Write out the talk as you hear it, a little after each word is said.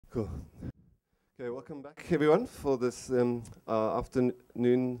Cool. Okay, welcome back everyone for this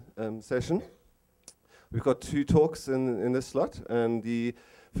afternoon session. We've got two talks in this slot, and the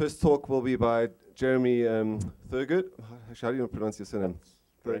first talk will be by Jeremy Thurgood. How do you pronounce your surname?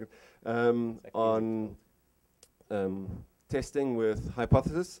 Thurgood. On testing with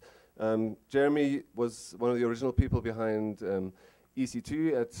hypothesis. Jeremy was one of the original people behind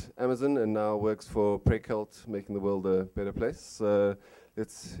EC2 at Amazon, and now works for Precult, making the world a better place.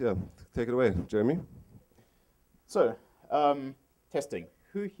 Let's take it away, Jeremy. So, testing.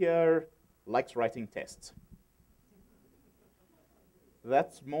 Who here likes writing tests?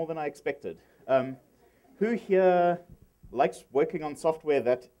 That's more than I expected. Who here likes working on software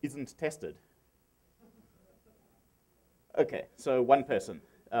that isn't tested? Okay, so one person.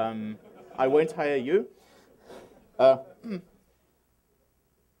 I won't hire you.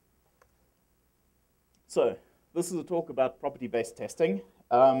 So, this is a talk about property-based testing.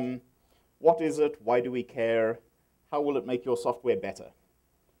 What is it? Why do we care? How will it make your software better?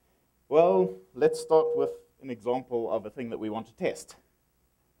 Well, let's start with an example of a thing that we want to test.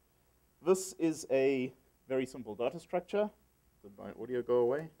 This is a very simple data structure. Did my audio go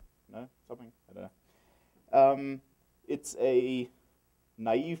away? No? Something? I don't know. It's a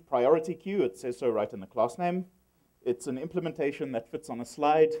naive priority queue. It says so right in the class name. It's an implementation that fits on a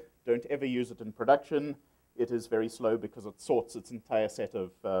slide. Don't ever use it in production. It is very slow because it sorts its entire set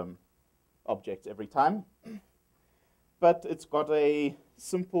of objects every time. But it's got a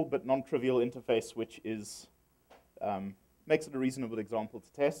simple but non-trivial interface, which is makes it a reasonable example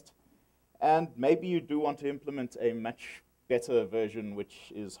to test. And maybe you do want to implement a much better version,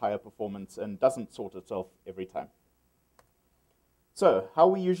 which is higher performance and doesn't sort itself every time. So how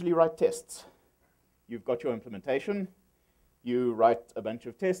we usually write tests. You've got your implementation. You write a bunch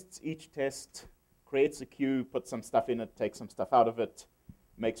of tests. Each test creates a queue, puts some stuff in it, takes some stuff out of it,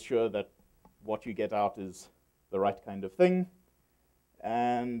 makes sure that what you get out is the right kind of thing.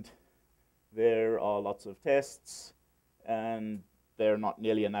 And there are lots of tests, and they're not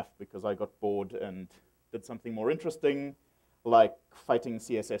nearly enough because I got bored and did something more interesting, like fighting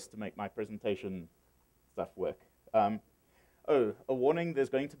CSS to make my presentation stuff work. Oh, a warning, there's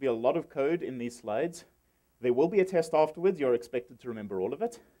going to be a lot of code in these slides. There will be a test afterwards. You're expected to remember all of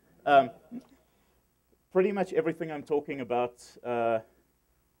it. Pretty much everything I'm talking about,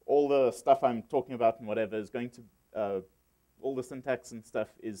 all the stuff I'm talking about and whatever is going to, all the syntax and stuff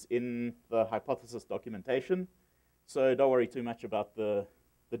is in the hypothesis documentation. So don't worry too much about the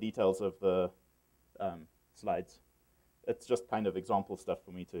details of the slides. It's just kind of example stuff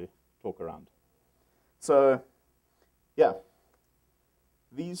for me to talk around. So yeah,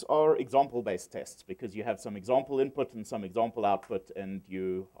 these are example-based tests because you have some example input and some example output, and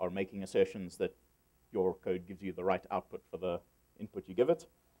you are making assertions that your code gives you the right output for the input you give it.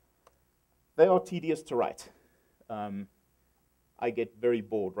 They are tedious to write. I get very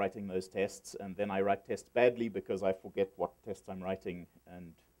bored writing those tests, and then I write tests badly because I forget what tests I'm writing,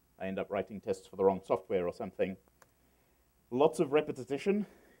 and I end up writing tests for the wrong software or something. Lots of repetition.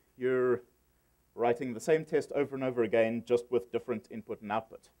 You're writing the same test over and over again, just with different input and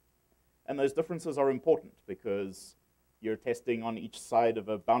output. And those differences are important because you're testing on each side of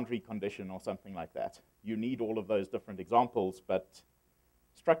a boundary condition or something like that. You need all of those different examples, but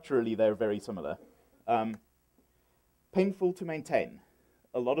structurally they're very similar. Painful to maintain.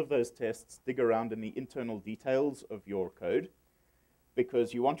 A lot of those tests dig around in the internal details of your code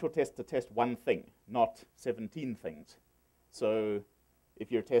because you want your test to test one thing, not 17 things. So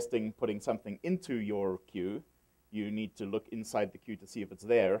if you're testing putting something into your queue, you need to look inside the queue to see if it's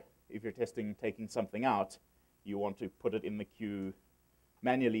there. If you're testing taking something out, you want to put it in the queue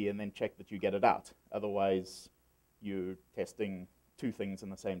manually and then check that you get it out. Otherwise, you're testing two things in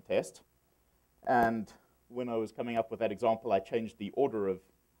the same test. And when I was coming up with that example, I changed the order of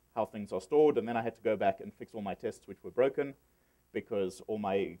how things are stored, and then I had to go back and fix all my tests which were broken because all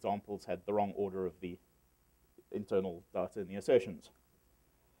my examples had the wrong order of the internal data in the assertions.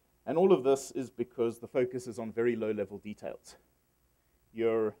 And all of this is because the focus is on very low-level details.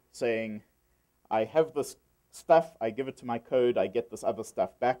 You're saying, I have this stuff, I give it to my code, I get this other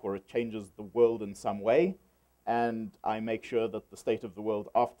stuff back, or it changes the world in some way, and I make sure that the state of the world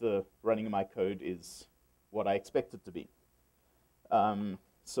after running my code is what I expect it to be.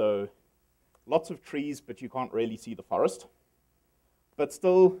 So lots of trees, but you can't really see the forest. But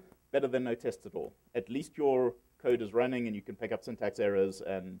still, better than no test at all. At least your code is running and you can pick up syntax errors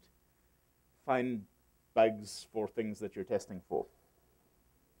and find bugs for things that you're testing for.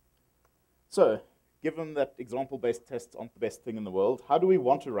 So, given that example-based tests aren't the best thing in the world, how do we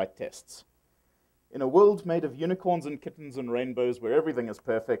want to write tests? In a world made of unicorns and kittens and rainbows where everything is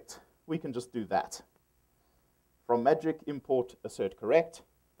perfect, we can just do that. From magic, import assert correct,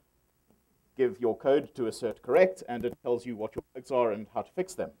 give your code to assert correct, and it tells you what your bugs are and how to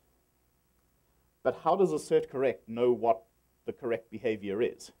fix them. But how does assert correct know what the correct behavior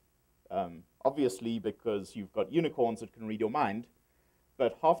is? Obviously, because you've got unicorns that can read your mind,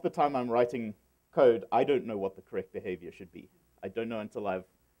 but half the time I'm writing code, I don't know what the correct behavior should be. I don't know until I've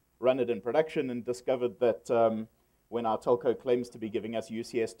run it in production and discovered that when our telco claims to be giving us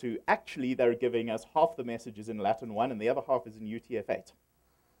UCS2, actually they're giving us half the messages in Latin 1 and the other half is in UTF-8.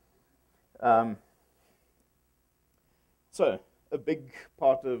 So a big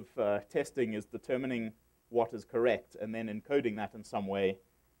part of testing is determining what is correct and then encoding that in some way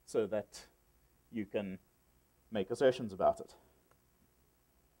so that you can make assertions about it.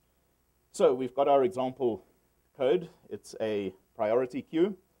 So we've got our example code. It's a priority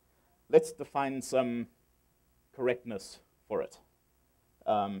queue. Let's define some correctness for it.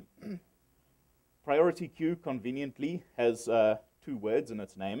 Priority queue conveniently has 2 words in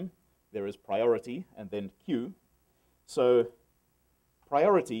its name. There is priority and then queue. So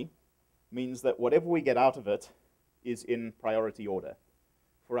priority means that whatever we get out of it is in priority order.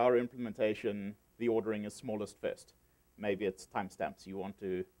 For our implementation, the ordering is smallest first. Maybe it's timestamps. You want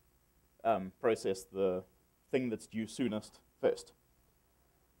to process the thing that's due soonest first.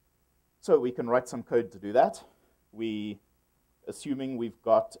 So we can write some code to do that. Assuming we've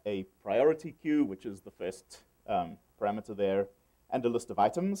got a priority queue, which is the first parameter there, and a list of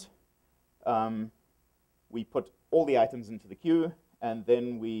items. We put all the items into the queue, and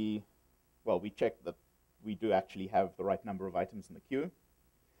then we check that we do actually have the right number of items in the queue.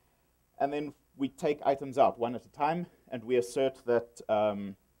 And then we take items out one at a time, and we assert that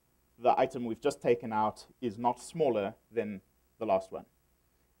the item we've just taken out is not smaller than the last one.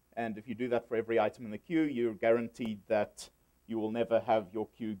 And if you do that for every item in the queue, you're guaranteed that you will never have your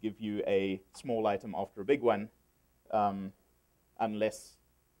queue give you a small item after a big one, unless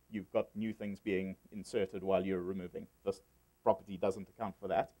you've got new things being inserted while you're removing. This property doesn't account for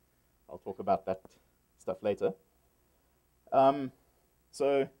that. I'll talk about that stuff later.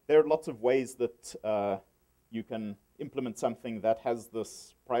 So there are lots of ways that you can implement something that has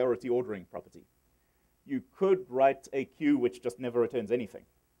this priority ordering property. You could write a queue which just never returns anything.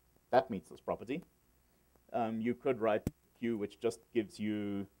 That meets this property. You could write a queue which just gives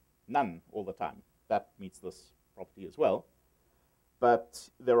you none all the time. That meets this property as well. But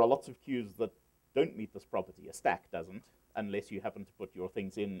there are lots of queues that don't meet this property. A stack doesn't, unless you happen to put your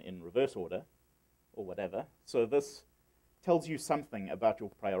things in reverse order or whatever. So this tells you something about your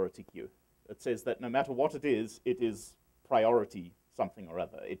priority queue. It says that no matter what it is priority something or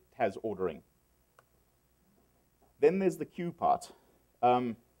other. It has ordering. Then there's the queue part.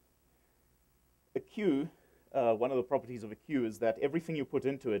 A queue, one of the properties of a queue is that everything you put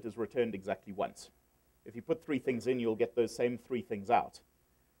into it is returned exactly once. If you put 3 things in, you'll get those same 3 things out.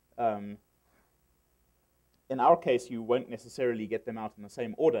 In our case, you won't necessarily get them out in the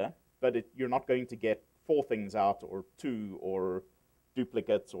same order, but you're not going to get 4 things out, or 2, or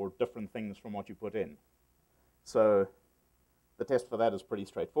duplicates, or different things from what you put in. So the test for that is pretty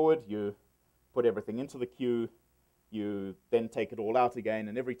straightforward. You put everything into the queue, you then take it all out again,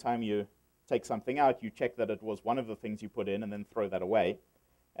 and every time you take something out, you check that it was one of the things you put in, and then throw that away.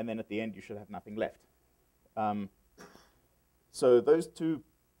 And then at the end, you should have nothing left. So those 2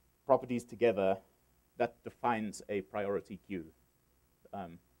 properties together, that defines a priority queue.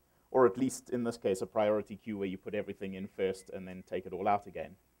 Or at least, in this case, a priority queue where you put everything in first and then take it all out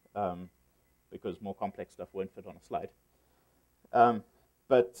again, because more complex stuff won't fit on a slide.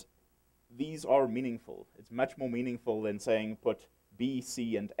 But these are meaningful. It's much more meaningful than saying put B,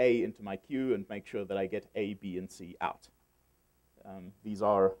 C, and A into my queue and make sure that I get A, B, and C out.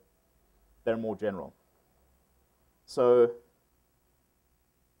 They're more general. So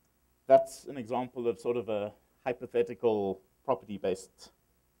that's an example of sort of a hypothetical property-based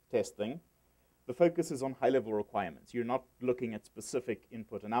testing. The focus is on high-level requirements. You're not looking at specific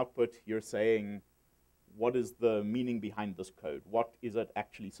input and output. You're saying, what is the meaning behind this code? What is it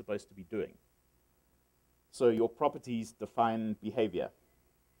actually supposed to be doing? So your properties define behavior.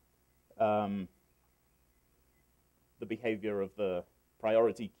 The behavior of the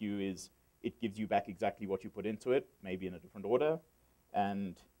priority queue is it gives you back exactly what you put into it, maybe in a different order,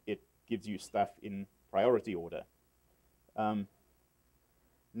 and it gives you stuff in priority order.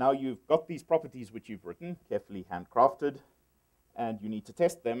 Now you've got these properties which you've written, carefully handcrafted, and you need to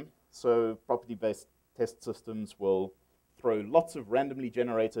test them. So property-based test systems will throw lots of randomly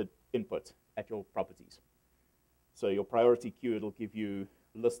generated input at your properties. So your priority queue, it'll give you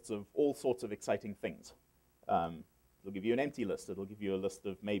lists of all sorts of exciting things. It'll give you an empty list. It'll give you a list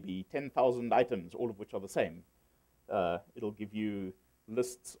of maybe 10,000 items, all of which are the same. It'll give you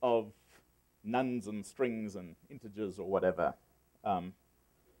lists of nuns and strings and integers or whatever.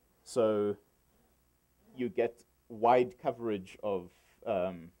 So you get wide coverage of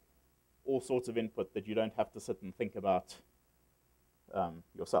all sorts of input that you don't have to sit and think about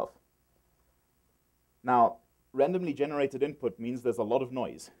yourself. Now, randomly generated input means there's a lot of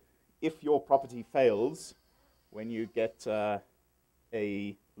noise. If your property fails when you get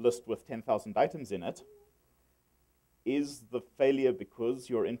a list with 10,000 items in it, is the failure because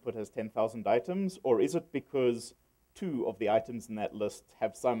your input has 10,000 items, or is it because 2 of the items in that list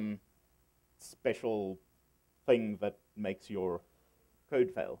have some special thing that makes your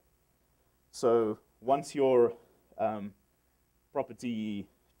code fail? So once your property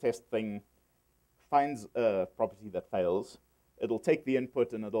test thing finds a property that fails, it'll take the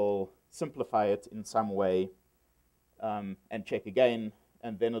input and it'll simplify it in some way and check again,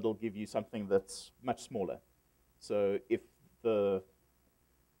 and then it'll give you something that's much smaller. So if your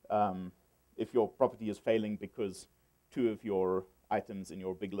property is failing because 2 of your items in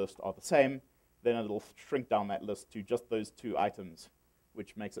your big list are the same, then it'll shrink down that list to just those 2 items,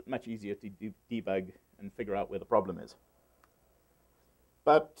 which makes it much easier to debug and figure out where the problem is.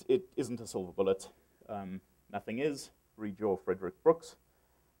 But it isn't a silver bullet. Nothing is. Read your Frederick Brooks.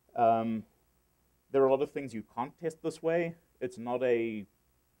 There are a lot of things you can't test this way. It's not a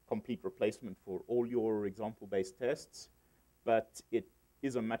complete replacement for all your example-based tests, but it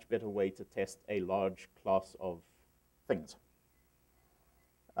is a much better way to test a large class of things.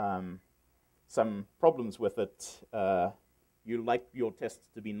 Some problems with it, you like your tests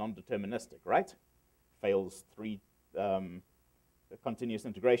to be non-deterministic, right? Fails 3 continuous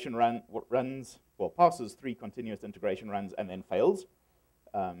integration runs, well, passes 3 continuous integration runs and then fails.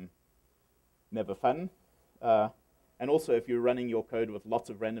 Never fun. And also, if you're running your code with lots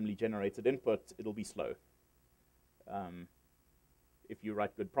of randomly generated input, it'll be slow. If you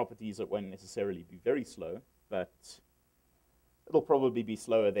write good properties, it won't necessarily be very slow, but it'll probably be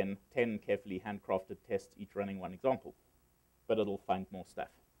slower than 10 carefully handcrafted tests, each running one example. But it'll find more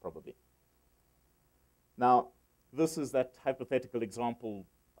stuff, probably. Now, this is that hypothetical example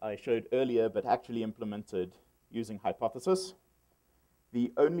I showed earlier, but actually implemented using hypothesis.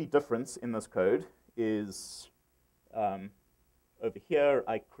 The only difference in this code is over here,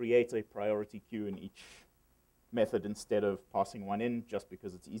 I create a priority queue in each method instead of passing one in, just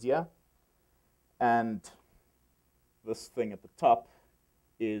because it's easier. And this thing at the top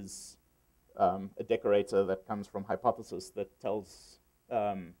is a decorator that comes from hypothesis that tells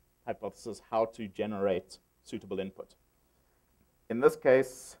hypothesis how to generate suitable input. In this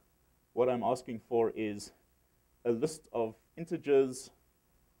case, what I'm asking for is a list of integers.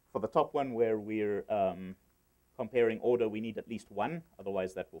 For the top one, where we're comparing order, we need at least 1,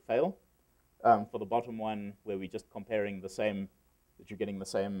 otherwise that will fail. For the bottom one, where we're just comparing the same, that you're getting the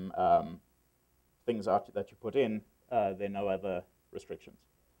same things out that you put in, there are no other restrictions.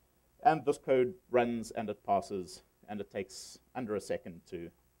 And this code runs and it passes, and it takes under a second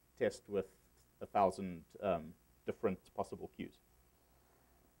to test with 1,000 different possible queues.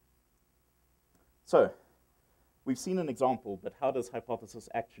 So we've seen an example, but how does hypothesis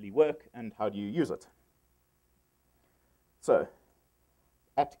actually work, and how do you use it? So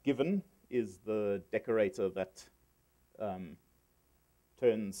 @given is the decorator that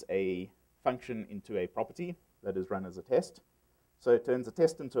turns a function into a property that is run as a test. So it turns a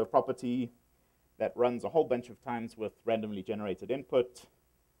test into a property that runs a whole bunch of times with randomly generated input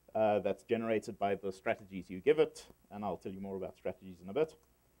that's generated by the strategies you give it, and I'll tell you more about strategies in a bit,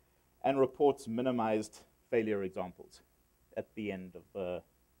 and reports minimized failure examples at the end of the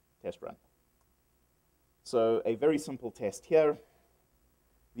test run. So a very simple test here,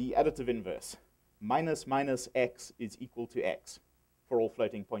 the additive inverse, minus minus x is equal to x for all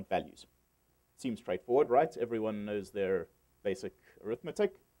floating point values. Seems straightforward, right? Everyone knows their basic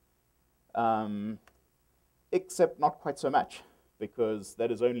arithmetic, except not quite so much, because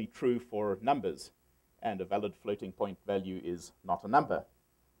that is only true for numbers, and a valid floating point value is not a number.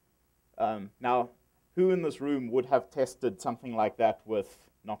 Now, who in this room would have tested something like that with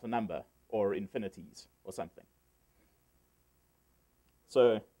not a number, or infinities, or something?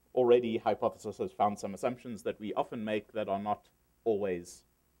 So already hypothesis has found some assumptions that we often make that are not always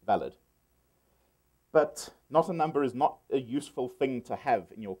valid. But not a number is not a useful thing to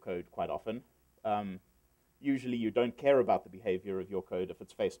have in your code quite often. Usually you don't care about the behavior of your code if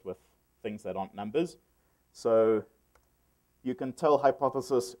it's faced with things that aren't numbers. So you can tell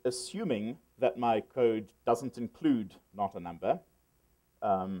hypothesis, assuming that my code doesn't include not a number,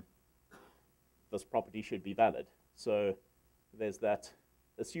 this property should be valid. So there's that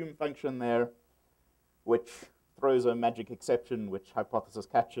assume function there, which throws a magic exception which hypothesis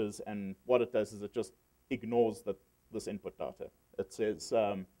catches, and what it does is it just ignores this input data. It says,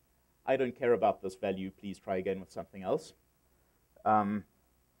 I don't care about this value, please try again with something else.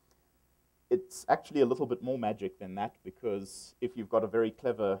 It's actually a little bit more magic than that, because if you've got a very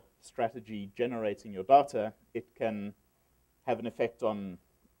clever strategy generating your data, it can have an effect on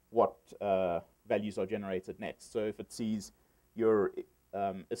what values are generated next. So if it sees you're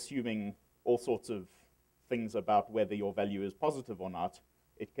assuming all sorts of things about whether your value is positive or not,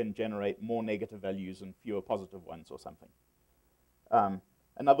 it can generate more negative values and fewer positive ones or something.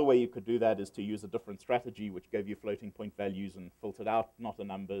 Another way you could do that is to use a different strategy which gave you floating point values and filtered out not the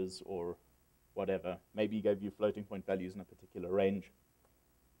numbers or whatever. Maybe gave you floating point values in a particular range.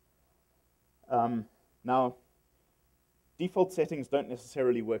 Now, default settings don't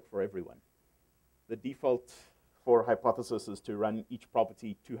necessarily work for everyone. The default for hypothesis is to run each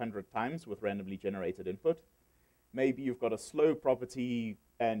property 200 times with randomly generated input. Maybe you've got a slow property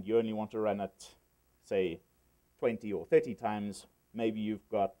and you only want to run it, say, 20 or 30 times. Maybe you've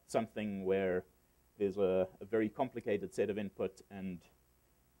got something where there's a very complicated set of input and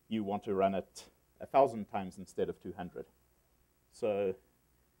you want to run it 1,000 times instead of 200. So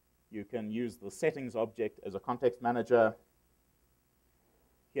you can use the settings object as a context manager.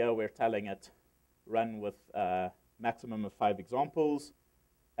 Here we're telling it run with a maximum of 5 examples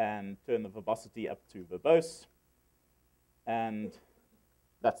and turn the verbosity up to verbose. And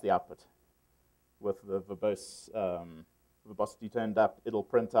that's the output. With the verbose verbosity turned up, it'll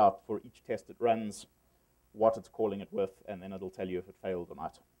print out for each test it runs what it's calling it with, and then it'll tell you if it failed or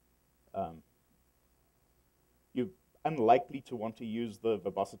not. You're unlikely to want to use the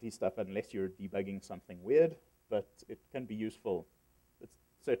verbosity stuff unless you're debugging something weird, but it can be useful. It's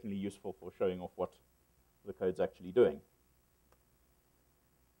certainly useful for showing off what the code's actually doing.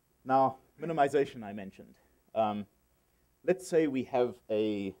 Now, minimization I mentioned. Let's say we have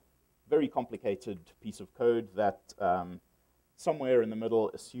a very complicated piece of code that somewhere in the middle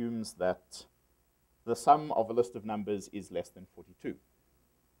assumes that the sum of a list of numbers is less than 42.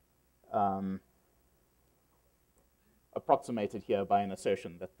 Approximated here by an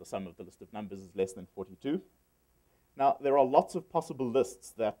assertion that the sum of the list of numbers is less than 42. Now, there are lots of possible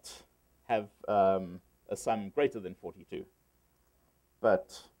lists that have a sum greater than 42.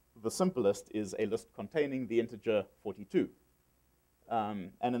 But the simplest is a list containing the integer 42.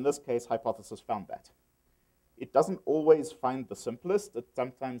 And in this case, hypothesis found that. It doesn't always find the simplest. It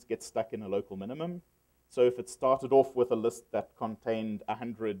sometimes gets stuck in a local minimum. So if it started off with a list that contained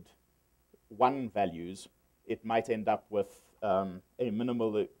 101 values, it might end up with a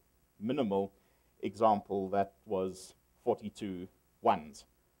minimal example that was 42 ones.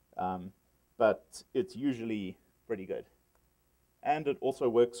 But it's usually pretty good. And it also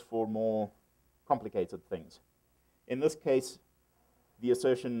works for more complicated things. In this case, the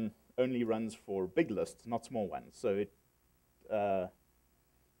assertion only runs for big lists, not small ones. So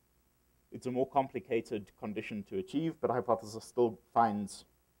it's a more complicated condition to achieve, but hypothesis still finds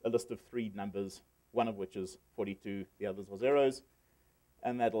a list of 3 numbers, one of which is 42, the others are zeros,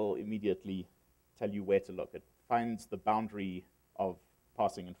 and that'll immediately tell you where to look. It finds the boundary of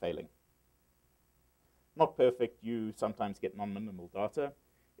passing and failing. Not perfect, you sometimes get non-minimal data,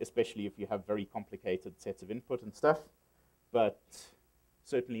 especially if you have very complicated sets of input and stuff, but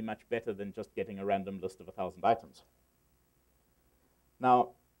certainly much better than just getting a random list of 1,000 items. Now,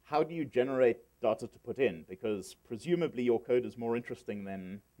 how do you generate data to put in? Because presumably your code is more interesting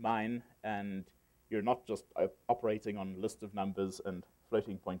than mine, and you're not just operating on a list of numbers and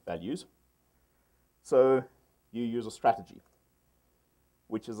floating point values. So you use a strategy,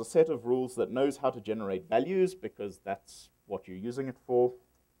 which is a set of rules that knows how to generate values because that's what you're using it for.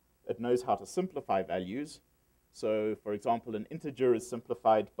 It knows how to simplify values. So, for example, an integer is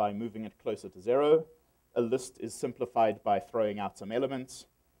simplified by moving it closer to 0. A list is simplified by throwing out some elements.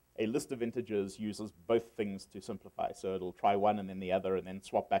 A list of integers uses both things to simplify. So it'll try one and then the other and then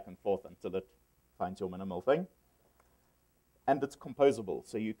swap back and forth until it finds your minimal thing. And it's composable.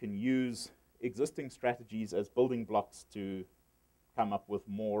 So you can use existing strategies as building blocks to come up with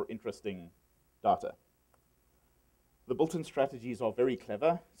more interesting data. The built-in strategies are very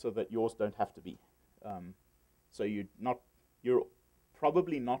clever so that yours don't have to be. So you're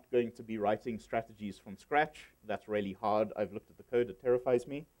probably not going to be writing strategies from scratch. That's really hard. I've looked at the code, it terrifies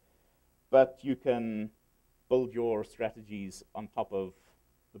me. But you can build your strategies on top of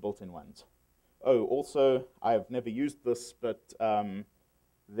the built-in ones. Oh, also, I've never used this, but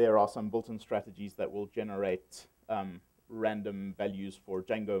there are some built-in strategies that will generate random values for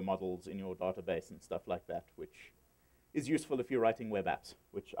Django models in your database and stuff like that, which is useful if you're writing web apps,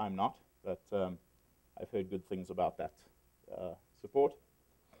 which I'm not, but I've heard good things about that support.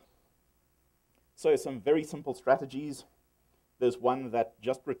 So some very simple strategies. There's one that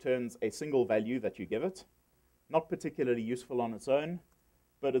just returns a single value that you give it. Not particularly useful on its own,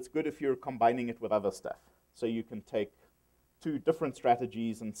 but it's good if you're combining it with other stuff. So you can take two different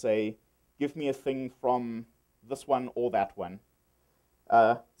strategies and say, give me a thing from this one or that one.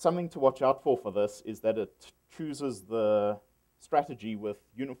 Something to watch out for this is that it chooses the strategy with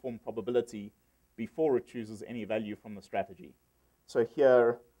uniform probability before it chooses any value from the strategy. So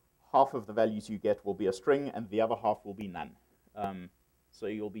here, half of the values you get will be a string, and the other half will be none. So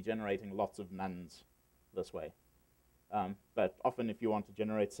you'll be generating lots of nones this way. But often if you want to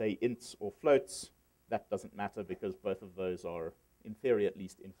generate, say, ints or floats, that doesn't matter because both of those are, in theory at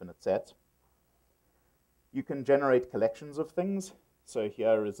least, infinite sets. You can generate collections of things. So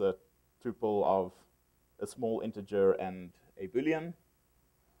here is a tuple of a small integer and a Boolean.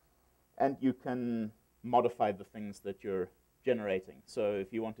 And you can modify the things that you're generating. So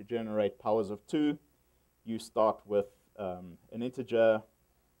if you want to generate powers of 2, you start with an integer,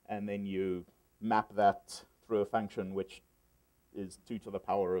 and then you map that through a function which is 2 to the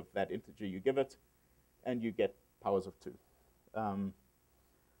power of that integer you give it, and you get powers of 2.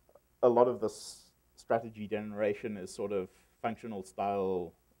 A lot of this strategy generation is sort of functional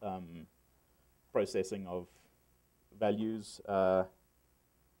style processing of values, but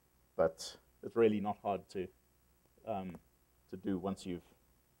it's really not hard to do once you've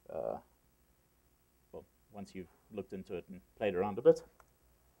once you've looked into it and played around a bit.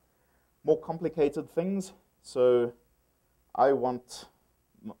 More complicated things. So I want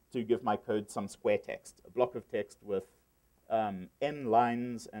to give my code some square text, a block of text with n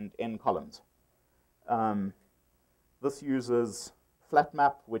lines and n columns. This uses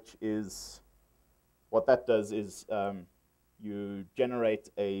flatmap, which is, what that does is you generate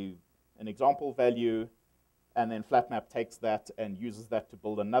an example value, and then flatmap takes that and uses that to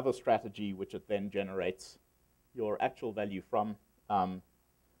build another strategy, which it then generates your actual value from.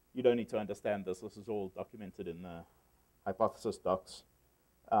 You don't need to understand this. This is all documented in the hypothesis docs.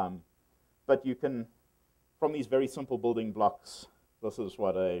 But you can, from these very simple building blocks, this is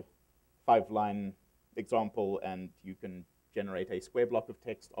what a 5-line example, and you can generate a square block of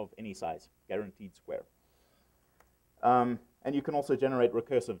text of any size, guaranteed square. And you can also generate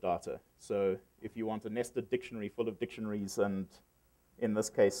recursive data. So if you want a nested dictionary full of dictionaries, and in this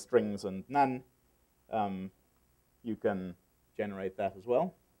case, strings and none, you can generate that as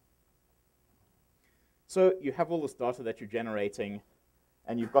well. So you have all this data that you're generating,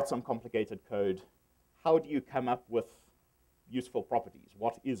 and you've got some complicated code. How do you come up with useful properties?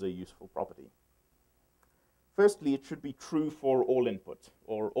 What is a useful property? Firstly, it should be true for all input,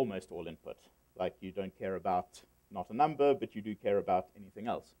 or almost all input. Like you don't care about not a number, but you do care about anything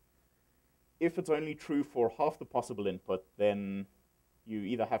else. If it's only true for half the possible input, then you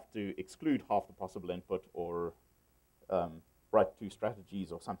either have to exclude half the possible input or write 2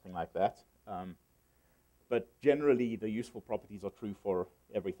 strategies or something like that. But generally, the useful properties are true for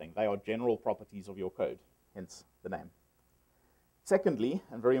everything. They are general properties of your code, hence the name. Secondly,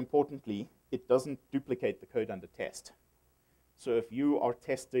 and very importantly, it doesn't duplicate the code under test. So if you are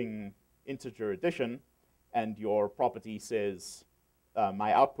testing integer addition, and your property says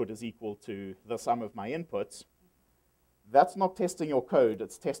my output is equal to the sum of my inputs, that's not testing your code,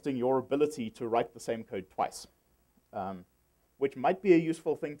 it's testing your ability to write the same code twice, which might be a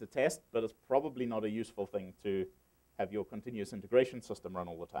useful thing to test, but it's probably not a useful thing to have your continuous integration system run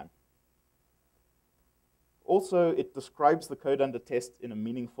all the time. Also, it describes the code under test in a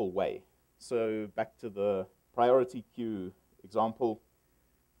meaningful way. So back to the priority queue example,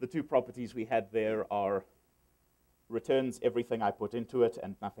 the 2 properties we had there are returns everything I put into it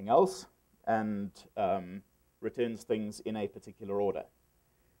and nothing else, and returns things in a particular order.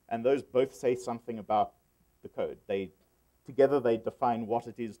 And those both say something about the code. Together they define what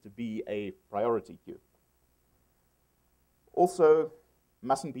it is to be a priority queue. Also,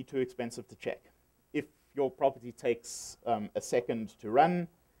 mustn't be too expensive to check. If your property takes a second to run,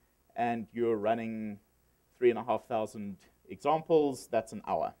 and you're running 3,500 examples, that's an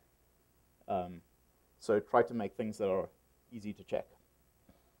hour. So try to make things that are easy to check.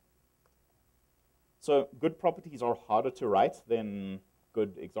 So good properties are harder to write than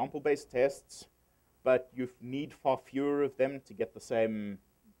good example-based tests, but you need far fewer of them to get the same,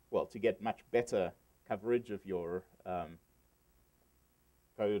 well, to get much better coverage of your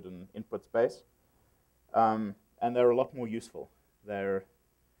code and input space. And they're a lot more useful. They're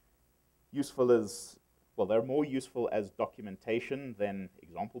useful as well, they're more useful as documentation than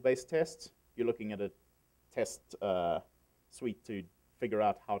example-based tests. You're looking at a test suite to figure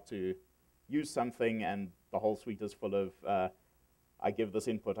out how to use something, and the whole suite is full of, I give this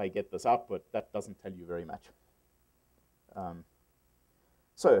input, I get this output. That doesn't tell you very much.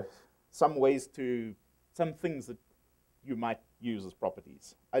 So some things that you might use as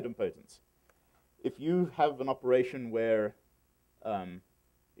properties. Idempotence. If you have an operation where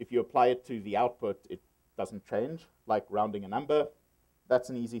if you apply it to the output, it doesn't change, like rounding a number, that's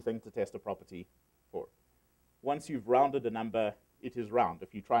an easy thing to test a property for. Once you've rounded a number, it is round.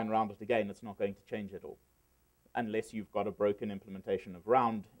 If you try and round it again, it's not going to change at all, unless you've got a broken implementation of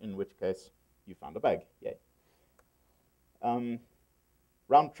round, in which case you found a bug. Yay.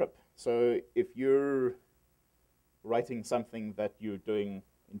 Round trip. So if you're writing something that you're doing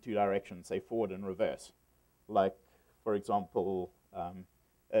in two directions, say forward and reverse, like, for example,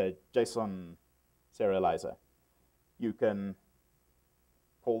 a JSON serializer, you can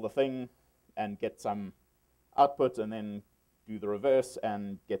call the thing and get some output and then do the reverse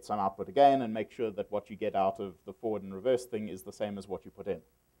and get some output again and make sure that what you get out of the forward and reverse thing is the same as what you put in.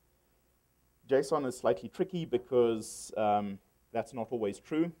 JSON is slightly tricky because that's not always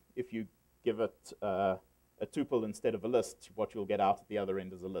true. If you give it a tuple instead of a list, what you'll get out at the other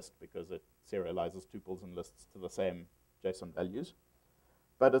end is a list because it serializes tuples and lists to the same JSON values.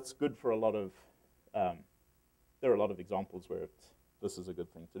 But it's good for a lot of, there are a lot of examples where this is a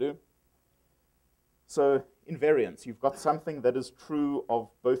good thing to do. So invariance, you've got something that is true of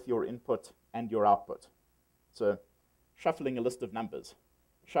both your input and your output. So shuffling a list of numbers.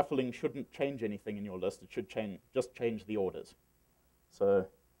 Shuffling shouldn't change anything in your list. It should just change the orders. So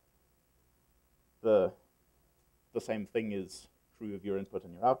the same thing is true of your input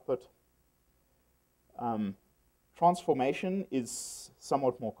and your output. Transformation is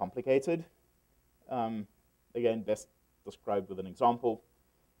somewhat more complicated. Again, best described with an example.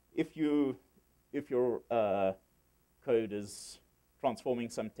 If your code is transforming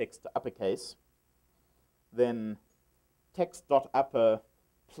some text to uppercase, then text.upper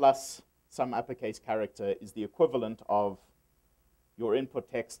plus some uppercase character is the equivalent of your input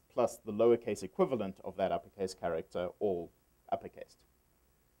text plus the lowercase equivalent of that uppercase character, all uppercased.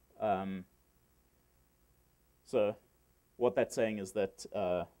 So what that's saying is that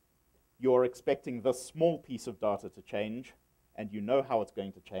you're expecting this small piece of data to change, and you know how it's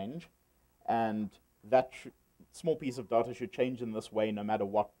going to change, and that small piece of data should change in this way no matter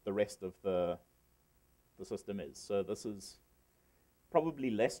what the rest of the system is. So this is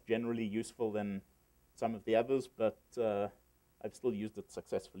probably less generally useful than some of the others, but I've still used it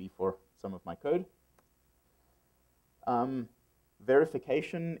successfully for some of my code.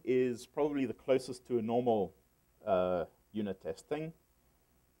 Verification is probably the closest to a normal unit test thing.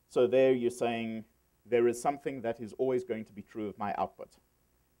 So there you're saying there is something that is always going to be true of my output.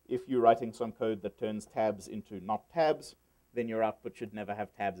 If you're writing some code that turns tabs into not tabs, then your output should never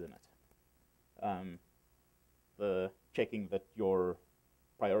have tabs in it. The checking that your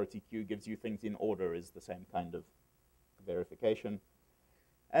priority queue gives you things in order is the same kind of verification.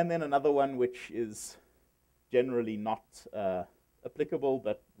 And then another one which is generally not applicable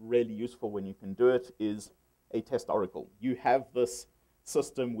but really useful when you can do it is a test oracle. You have this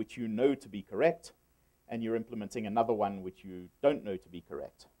system which you know to be correct, and you're implementing another one which you don't know to be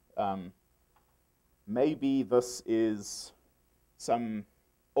correct. Maybe this is some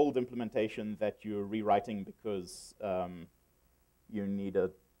old implementation that you're rewriting because you need a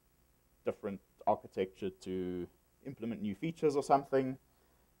different architecture to implement new features or something.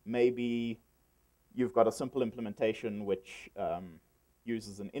 Maybe you've got a simple implementation which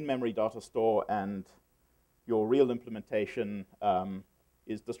uses an in-memory data store, and your real implementation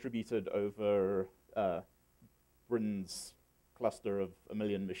is distributed over Brin's cluster of 1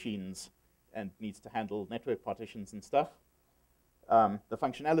 million machines and needs to handle network partitions and stuff. The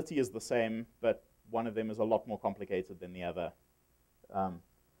functionality is the same, but one of them is a lot more complicated than the other.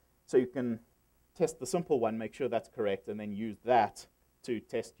 So you can test the simple one, make sure that's correct, and then use that to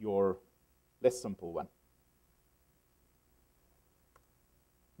test your less simple one.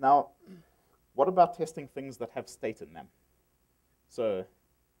 Now, what about testing things that have state in them? So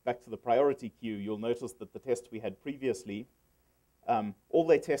back to the priority queue, you'll notice that the test we had previously, all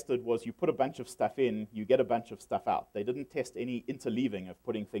they tested was you put a bunch of stuff in, you get a bunch of stuff out. They didn't test any interleaving of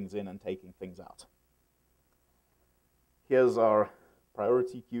putting things in and taking things out. Here's our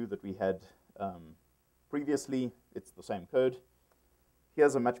priority queue that we had previously. It's the same code.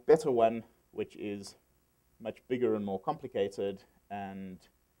 Here's a much better one, which is much bigger and more complicated and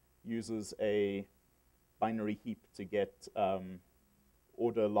uses a binary heap to get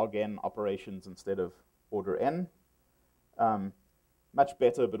order log n operations instead of order n. Much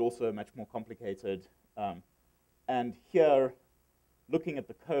better, but also much more complicated. And here, looking at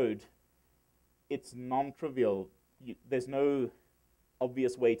the code, it's non-trivial. There's no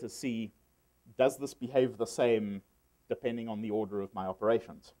obvious way to see, does this behave the same depending on the order of my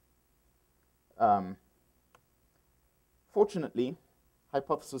operations? Fortunately,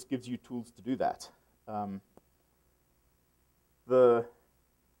 Hypothesis gives you tools to do that.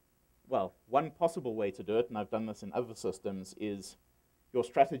 Well, one possible way to do it, and I've done this in other systems, is your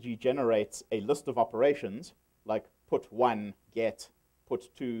strategy generates a list of operations, like put 1, get,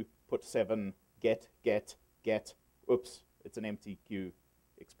 put 2, put 7, get, oops, it's an empty queue,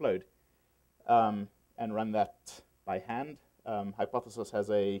 explode, and run that by hand. Hypothesis has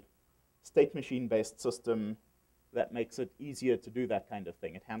a state machine-based system that makes it easier to do that kind of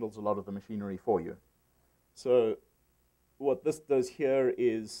thing. It handles a lot of the machinery for you. So what this does here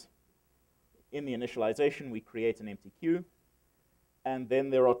is, in the initialization, we create an empty queue, and then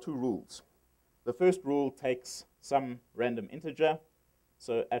there are 2 rules. The first rule takes some random integer,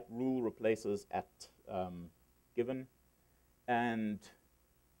 so at rule replaces at given, and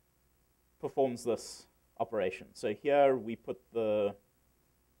performs this operation. So here we put the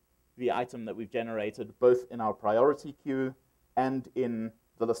item that we've generated both in our priority queue and in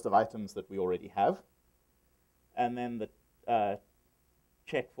the list of items that we already have. And then the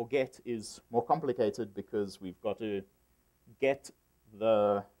check for get is more complicated because we've got to get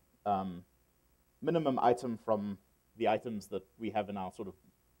the minimum item from the items that we have in our sort of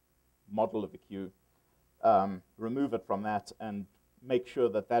model of a queue, remove it from that, and make sure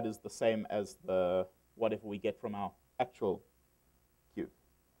that that is the same as the whatever we get from our actual queue.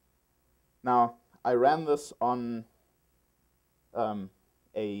 Now, I ran this on the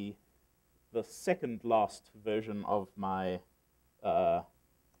second last version of my, where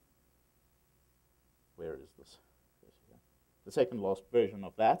is this? The second last version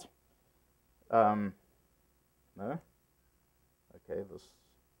of that. No? Okay,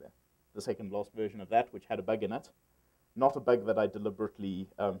 the second last version of that, which had a bug in it. Not a bug that I deliberately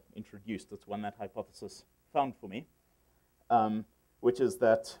introduced. It's one that Hypothesis found for me, which is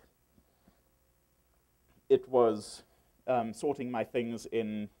that it was sorting my things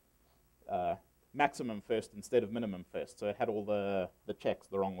in maximum first instead of minimum first. So it had all the checks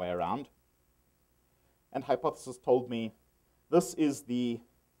the wrong way around. And Hypothesis told me, this is the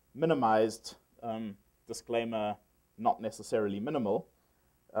minimized disclaimer, not necessarily minimal.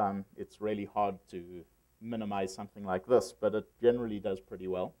 It's really hard to minimize something like this, but it generally does pretty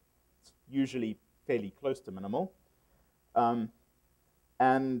well. It's usually fairly close to minimal.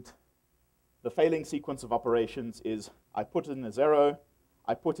 And the failing sequence of operations is I put in a 0,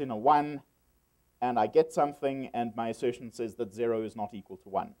 I put in a 1, and I get something, and my assertion says that 0 is not equal to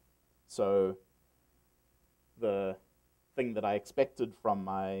 1. So the thing that I expected from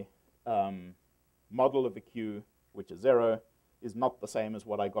my model of the queue, which is 0, is not the same as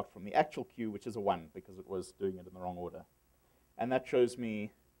what I got from the actual queue, which is a 1, because it was doing it in the wrong order. And that shows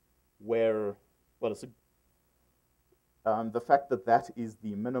me where, well, it's the fact that that is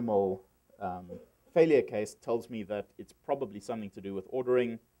the minimal failure case tells me that it's probably something to do with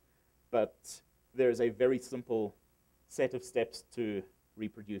ordering, but there is a very simple set of steps to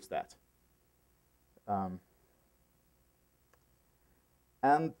reproduce that.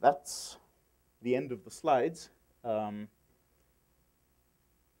 And that's the end of the slides.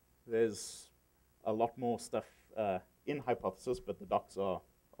 There's a lot more stuff in Hypothesis, but the docs are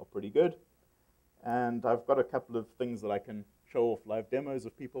pretty good. And I've got a couple of things that I can show off live demos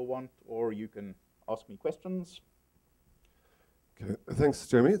if people want, or you can ask me questions. Okay, thanks,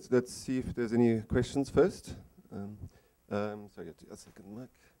 Jeremy. Let's see if there's any questions first. Sorry, a second mic.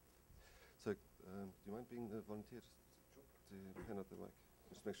 So, do you mind being the volunteer to hand out the mic?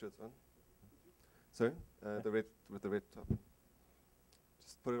 Just make sure it's on. Sorry, the red with the red top.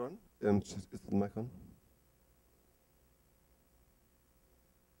 Just put it on. Is the mic on?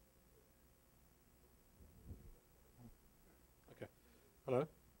 Okay. Hello.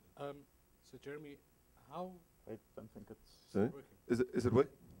 So Jeremy, how? I don't think it's working. Is it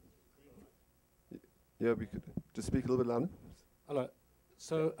working? Yeah, we could just speak a little bit louder. Hello.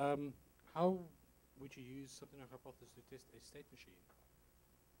 So how would you use something like Hypothesis to test a state machine?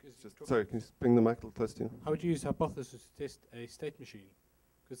 Sorry, can you bring the mic a little close to you? How would you use Hypothesis to test a state machine?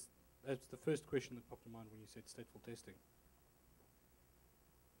 Because that's the first question that popped in mind when you said stateful testing.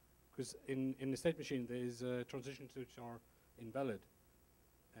 Because in the state machine, there's transitions which are invalid.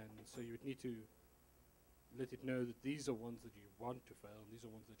 And so you would need to let it know that these are ones that you want to fail, and these are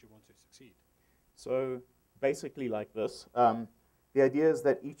ones that you want to succeed. So basically like this. The idea is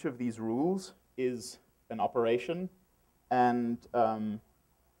that each of these rules is an operation, and the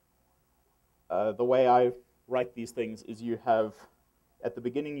way I write these things is you have, at the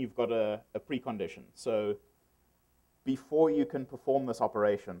beginning, you've got a precondition. So before you can perform this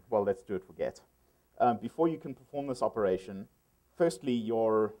operation, well, let's do it for get. Before you can perform this operation, firstly,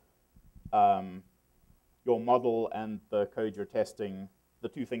 your model and the code you're testing, the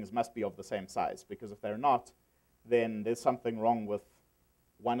two things must be of the same size, because if they're not, then there's something wrong with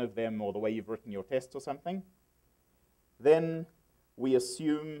one of them or the way you've written your test or something. Then we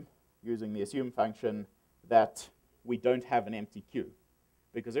assume, using the assume function, that we don't have an empty queue.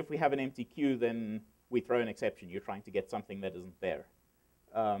 Because if we have an empty queue, then we throw an exception. You're trying to get something that isn't there.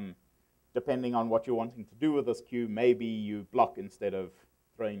 Depending on what you're wanting to do with this queue, maybe you block instead of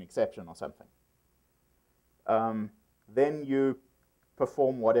throwing an exception or something. Then you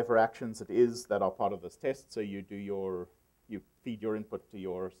perform whatever actions it is that are part of this test. So you feed your input to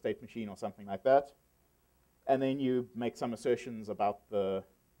your state machine or something like that. And then you make some assertions about the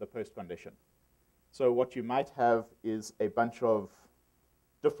post condition. So what you might have is a bunch of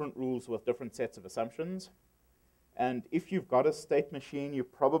different rules with different sets of assumptions. And if you've got a state machine, you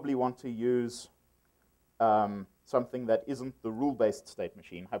probably want to use something that isn't the rule-based state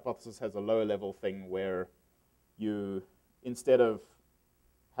machine. Hypothesis has a lower level thing where you, instead of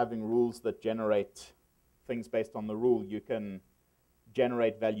having rules that generate things based on the rule, you can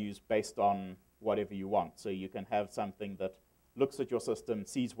generate values based on whatever you want. So you can have something that looks at your system,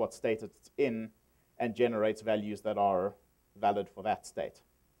 sees what state it's in, and generates values that are valid for that state.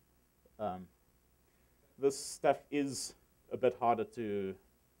 This stuff is a bit harder to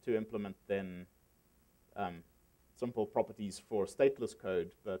implement than simple properties for stateless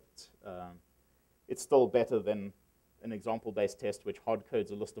code, but it's still better than an example-based test which hard codes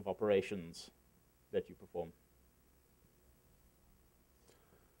a list of operations that you perform.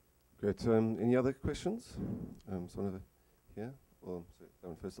 Great. Any other questions? Someone over here? Or sorry, that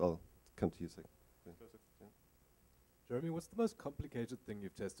one first. I'll come to you second. Yeah. Jeremy, what's the most complicated thing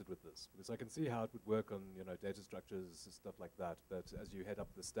you've tested with this? Because I can see how it would work on data structures and stuff like that, but as you head up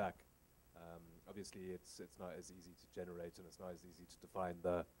the stack, obviously it's not as easy to generate and it's not as easy to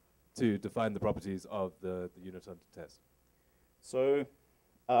define the properties of the unit under test. So,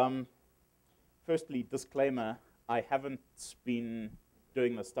 firstly, disclaimer, I haven't been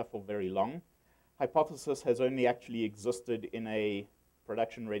doing this stuff for very long. Hypothesis has only actually existed in a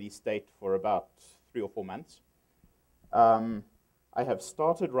production-ready state for about 3 or 4 months. I have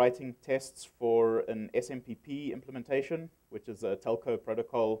started writing tests for an SMPP implementation, which is a telco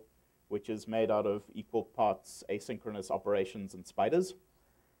protocol, which is made out of equal parts asynchronous operations and spiders.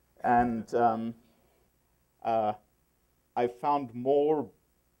 And I found more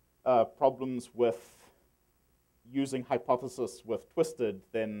problems with using hypothesis with twisted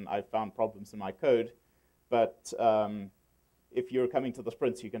than I found problems in my code. But if you're coming to the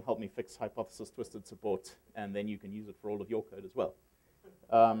sprints, you can help me fix hypothesis twisted support, and then you can use it for all of your code as well.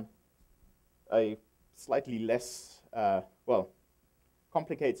 A slightly less,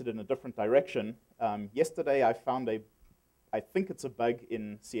 complicated in a different direction. Yesterday I found I think it's a bug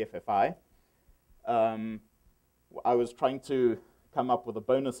in CFFI. I was trying to come up with a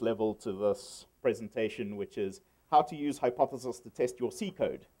bonus level to this presentation, which is how to use hypothesis to test your C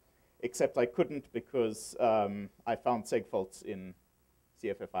code. Except I couldn't because I found seg faults in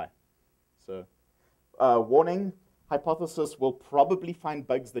CFFI. So, warning, hypothesis will probably find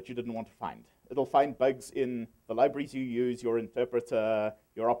bugs that you didn't want to find. It'll find bugs in the libraries you use, your interpreter,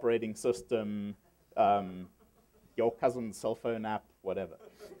 your operating system, your cousin's cell phone app, whatever.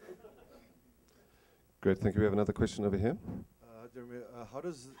 Great, thank you. We have another question over here. Jeremy, how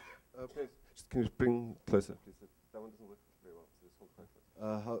does... Just can you bring closer, please? That one doesn't work very well, so just hold quite close.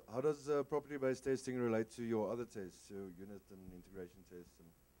 how does property-based testing relate to your other tests, so unit and integration tests?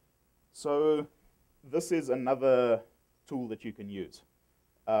 So this is another tool that you can use.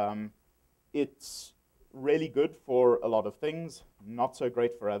 It's really good for a lot of things, not so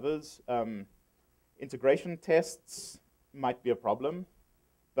great for others. Integration tests might be a problem,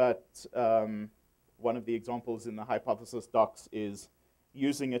 but one of the examples in the hypothesis docs is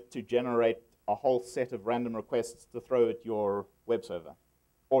using it to generate a whole set of random requests to throw at your web server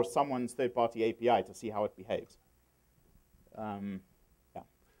or someone's third-party API to see how it behaves. Yeah.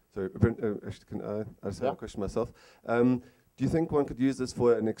 So, actually, can I just have a question myself? Do you think one could use this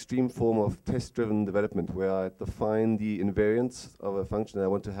for an extreme form of test-driven development where I define the invariance of a function that I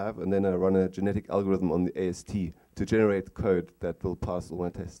want to have and then I run a genetic algorithm on the AST to generate code that will pass all my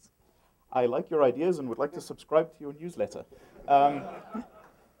tests? I like your ideas and would like to subscribe to your newsletter.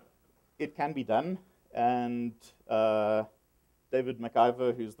 It can be done, and David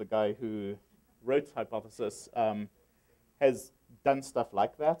McIver, who's the guy who Rote's hypothesis has done stuff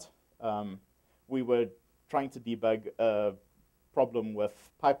like that. We were trying to debug a problem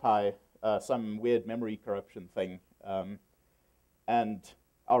with PyPy, some weird memory corruption thing. And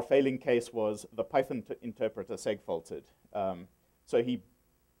our failing case was the Python interpreter segfaulted. So he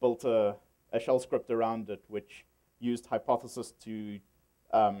built a shell script around it which used hypothesis to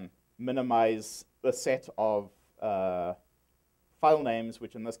minimize the set of file names,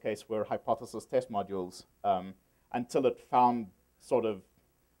 which in this case were hypothesis test modules, until it found sort of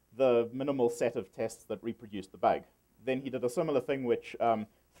the minimal set of tests that reproduced the bug. Then he did a similar thing which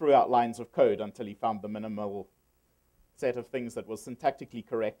threw out lines of code until he found the minimal set of things that was syntactically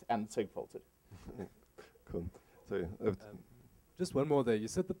correct and segfaulted. Cool. So, just one more there. You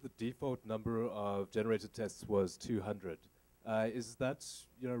said that the default number of generated tests was 200. Is that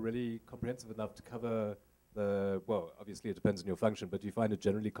really comprehensive enough to cover the, well, obviously it depends on your function, but do you find it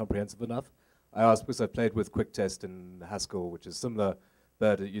generally comprehensive enough? I ask because I've played with quick test in Haskell, which is similar,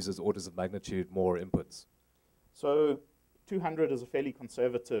 but it uses orders of magnitude more inputs. So 200 is a fairly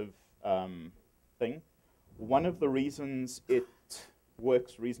conservative thing. One of the reasons it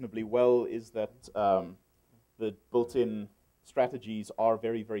works reasonably well is that the built-in strategies are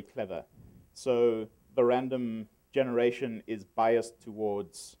very, very clever. So the random generation is biased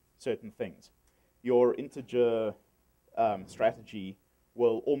towards certain things. Your integer strategy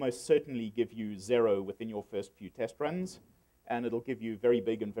will almost certainly give you 0 within your first few test runs, and it'll give you very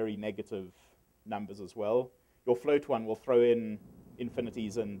big and very negative numbers as well. Your float one will throw in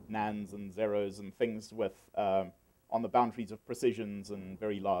infinities and nans and zeros and things with on the boundaries of precisions and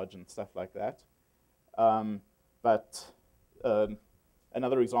very large and stuff like that. But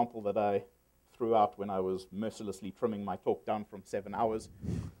another example that I threw out when I was mercilessly trimming my talk down from 7 hours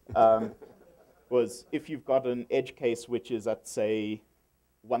was if you've got an edge case which is at, say,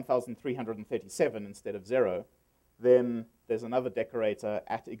 1,337 instead of 0, then there's another decorator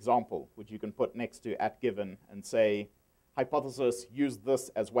at example, which you can put next to at given and say, hypothesis, use this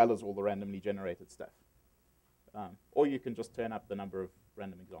as well as all the randomly generated stuff. Or you can just turn up the number of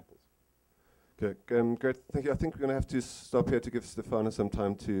random examples. Okay, great, thank you. I think we're going to have to stop here to give Stefano some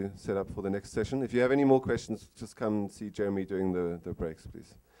time to set up for the next session. If you have any more questions, just come see Jeremy during the breaks,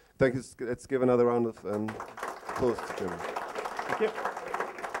 please. Thank you. Let's give another round of applause to Jeremy. Thank you.